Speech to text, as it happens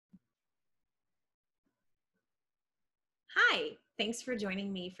Hi, thanks for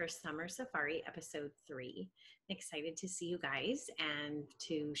joining me for Summer Safari episode 3. I'm excited to see you guys and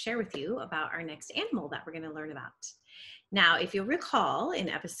to share with you about our next animal that we're going to learn about. Now, if you'll recall, in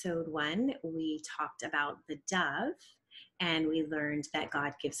episode 1, we talked about the dove and we learned that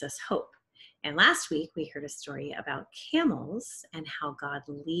God gives us hope. And last week, we heard a story about camels and how God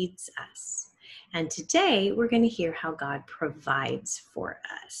leads us. And today, we're going to hear how God provides for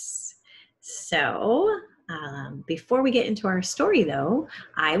us. So, before we get into our story, though,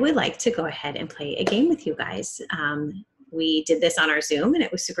 I would like to go ahead and play a game with you guys. We did this on our Zoom, and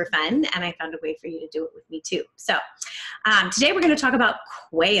it was super fun, and I found a way for you to do it with me, too. So today we're going to talk about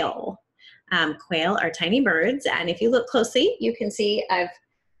quail. Quail are tiny birds, and if you look closely, you can see I've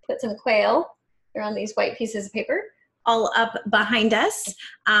put some quail. They're on these white pieces of paper all up behind us.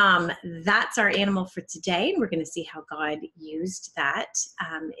 That's our animal for today. We're going to see how God used that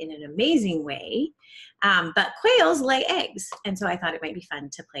in an amazing way. But quails lay eggs, and so I thought it might be fun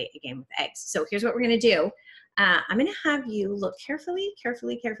to play a game with eggs. So here's what we're going to do. I'm going to have you look carefully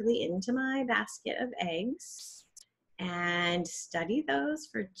into my basket of eggs and study those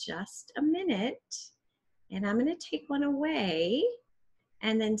for just a minute. And I'm going to take one away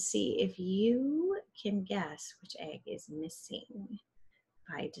and then see if you can guess which egg is missing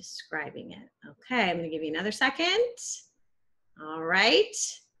by describing it. Okay, I'm going to give you another second. All right.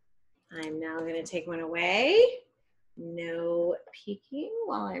 I'm now going to take one away. No peeking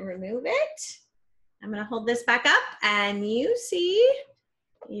while I remove it. I'm going to hold this back up and you see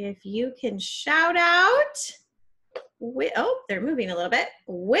if you can shout out. Oh, they're moving a little bit.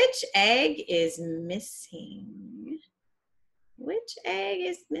 Which egg is missing? Which egg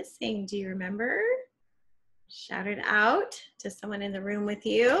is missing? Do you remember? Shout it out to someone in the room with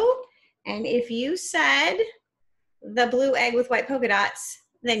you. And if you said the blue egg with white polka dots,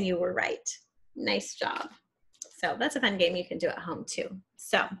 then you were right. Nice job. So that's a fun game you can do at home too.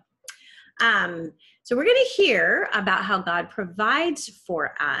 So we're going to hear about how God provides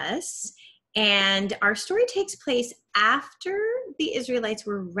for us. And our story takes place after the Israelites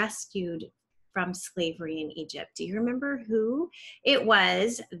were rescued from slavery in Egypt. Do you remember who it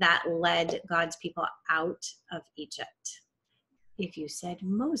was that led God's people out of Egypt? If you said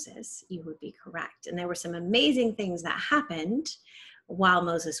Moses, you would be correct. And there were some amazing things that happened while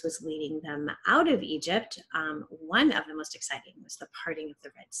Moses was leading them out of Egypt. One of the most exciting was the parting of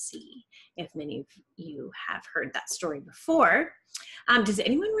the Red Sea, if many of you have heard that story before. Does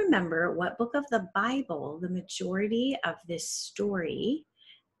anyone remember what book of the Bible the majority of this story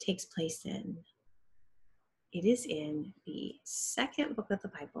takes place in? It is in the second book of the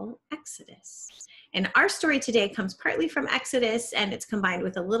Bible, Exodus. And our story today comes partly from Exodus, and it's combined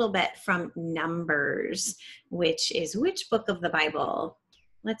with a little bit from Numbers, which is which book of the Bible?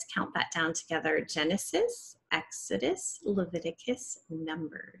 Let's count that down together. Genesis, Exodus, Leviticus,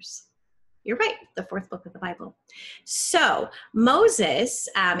 Numbers. You're right, the fourth book of the Bible. So Moses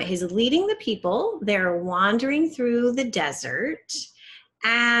is leading the people. They're wandering through the desert.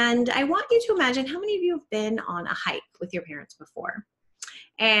 And I want you to imagine how many of you have been on a hike with your parents before.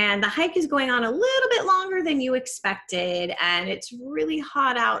 And the hike is going on a little bit longer than you expected, and it's really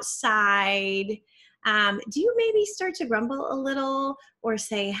hot outside. Do you maybe start to grumble a little or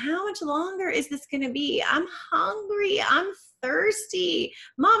say, how much longer is this going to be? I'm hungry. I'm thirsty.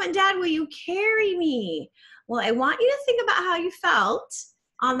 Mom and Dad, will you carry me? Well, I want you to think about how you felt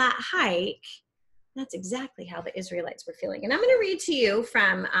on that hike. That's exactly how the Israelites were feeling. And I'm going to read to you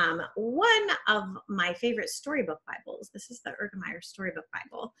from one of my favorite storybook Bibles. This is the Ergemeier Storybook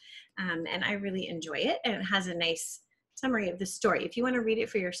Bible, and I really enjoy it. And it has a nice summary of the story. If you want to read it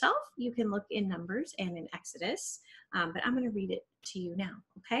for yourself, you can look in Numbers and in Exodus, but I'm going to read it to you now,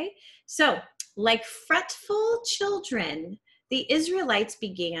 okay? So, like fretful children, the Israelites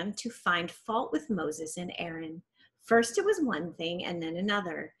began to find fault with Moses and Aaron. First it was one thing and then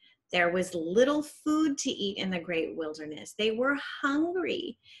another. There was little food to eat in the great wilderness. They were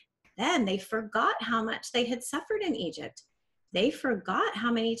hungry. Then they forgot how much they had suffered in Egypt. They forgot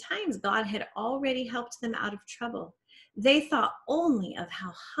how many times God had already helped them out of trouble. They thought only of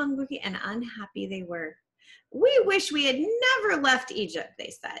how hungry and unhappy they were. We wish we had never left Egypt,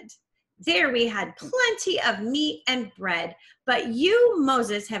 they said. There we had plenty of meat and bread, but you,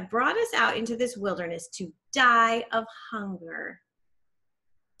 Moses, have brought us out into this wilderness to die of hunger.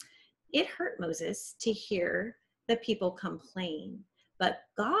 It hurt Moses to hear the people complain, but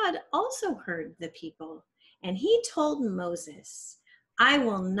God also heard the people, and he told Moses, I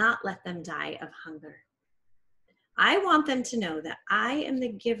will not let them die of hunger. I want them to know that I am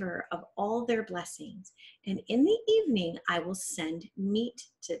the giver of all their blessings, and in the evening I will send meat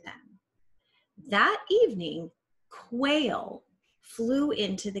to them. That evening, quail flew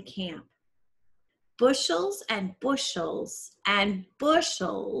into the camp. Bushels and bushels and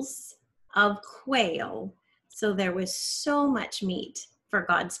bushels of quail. So there was so much meat for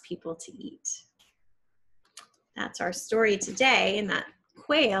God's people to eat. That's our story today, and that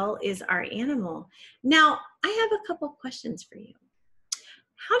quail is our animal. Now, I have a couple questions for you.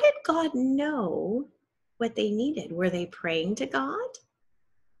 How did God know what they needed? Were they praying to God?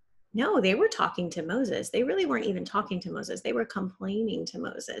 No, they were talking to Moses. They really weren't even talking to Moses. They were complaining to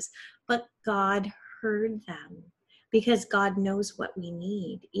Moses. But God heard them because God knows what we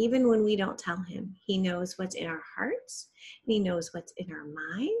need. Even when we don't tell him, he knows what's in our hearts. He knows what's in our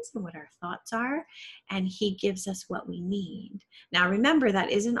minds and what our thoughts are. And he gives us what we need. Now, remember,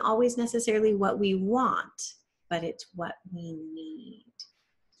 that isn't always necessarily what we want, but it's what we need.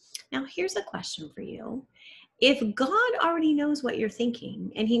 Now, here's a question for you. If God already knows what you're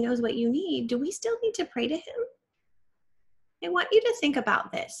thinking and he knows what you need, do we still need to pray to him? I want you to think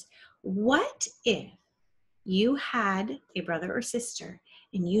about this. What if you had a brother or sister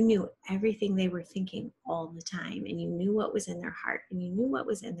and you knew everything they were thinking all the time, and you knew what was in their heart and you knew what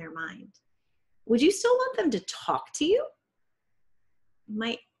was in their mind? Would you still want them to talk to you? It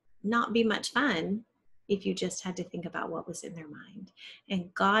might not be much fun if you just had to think about what was in their mind.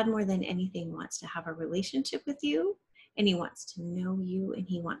 And God, more than anything, wants to have a relationship with you, and he wants to know you, and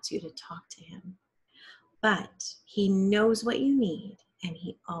he wants you to talk to him. But he knows what you need, and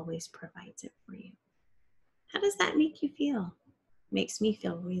he always provides it for you. How does that make you feel? It makes me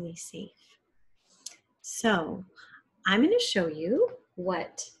feel really safe. So I'm going to show you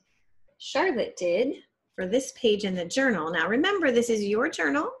what Charlotte did for this page in the journal. Now, remember, this is your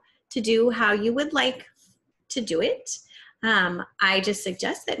journal to do how you would like to do it. I just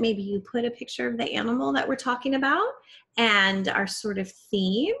suggest that maybe you put a picture of the animal that we're talking about, and our sort of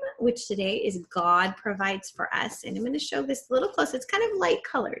theme, which today is God provides for us. And I'm going to show this a little close. It's kind of light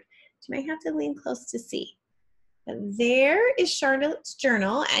colored. You might have to lean close to see. But there is Charlotte's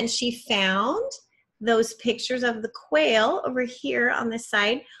journal, and she found those pictures of the quail over here on this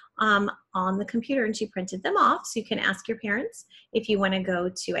side on the computer, and she printed them off. So you can ask your parents if you want to go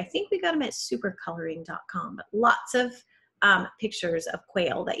to, I think we got them at supercoloring.com, but lots of pictures of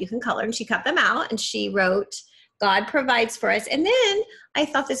quail that you can color. And she cut them out, and she wrote, God provides for us. And then I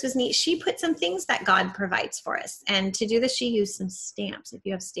thought this was neat. She put some things that God provides for us. And to do this, she used some stamps. If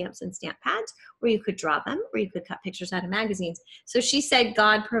you have stamps and stamp pads, where you could draw them, or you could cut pictures out of magazines. So she said,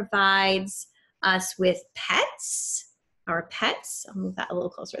 God provides us with pets. Our pets, I'll move that a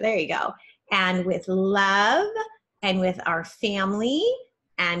little closer, there you go, and with love, and with our family,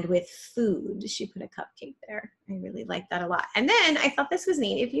 and with food. She put a cupcake there. I really like that a lot. And then I thought this was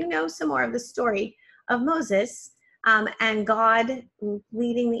neat. If you know some more of the story of Moses and God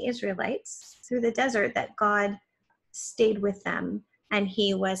leading the Israelites through the desert, that God stayed with them, and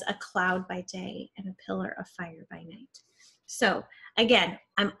he was a cloud by day and a pillar of fire by night. So again,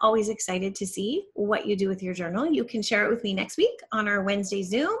 I'm always excited to see what you do with your journal. You can share it with me next week on our Wednesday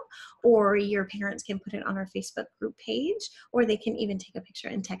Zoom, or your parents can put it on our Facebook group page, or they can even take a picture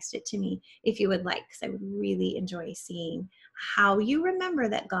and text it to me if you would like, because I would really enjoy seeing how you remember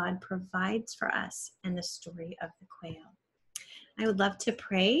that God provides for us and the story of the quail. I would love to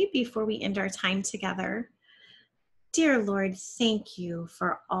pray before we end our time together. Dear Lord, thank you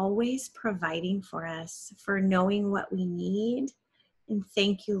for always providing for us, for knowing what we need. And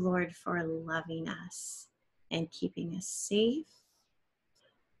thank you, Lord, for loving us and keeping us safe.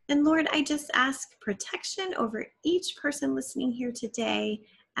 And Lord, I just ask protection over each person listening here today,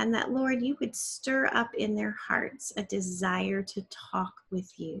 and that, Lord, you would stir up in their hearts a desire to talk with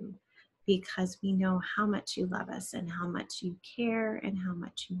you, because we know how much you love us and how much you care and how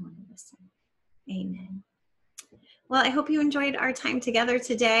much you want to listen. Amen. Well, I hope you enjoyed our time together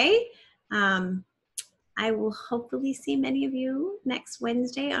today. I will hopefully see many of you next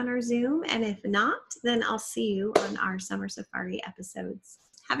Wednesday on our Zoom. And if not, then I'll see you on our Summer Safari episodes.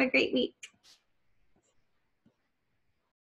 Have a great week.